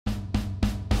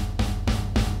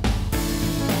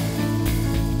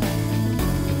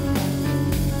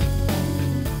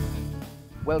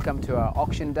Welcome to our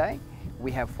auction day. We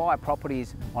have 5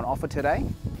 properties on offer today.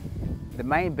 The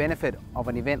main benefit of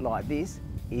an event like this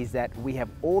is that we have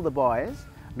all the buyers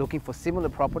looking for similar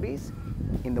properties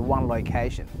in the one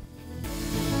location.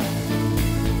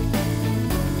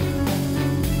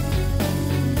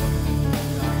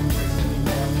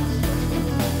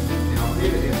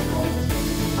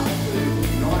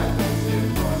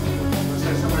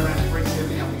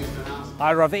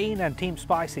 Hi, Raveen and Team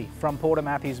Spicy from Port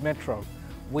Matthews Metro.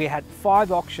 We had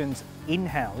 5 auctions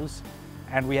in-house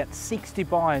and we had 60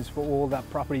 buyers for all the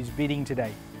properties bidding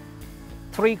today.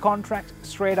 3 contracts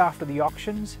straight after the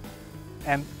auctions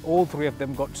and all 3 of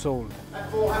them got sold. At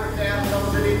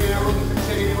 $400,000 a year now, looking for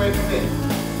 10 anywhere from there.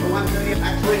 For 130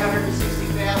 at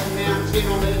 $360,000 now, 10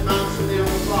 on the advance from there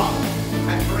on the block.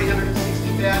 At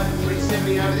 $360,000,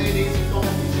 $370 over there, there's the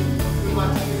competition. We'd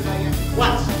like to give it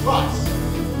once, twice,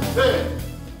 third.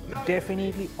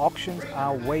 Definitely auctions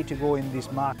are a way to go in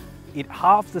this market. It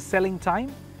halves the selling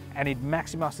time and it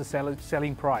maximizes the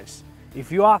selling price.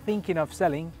 If you are thinking of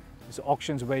selling, this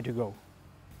auction's the way to go.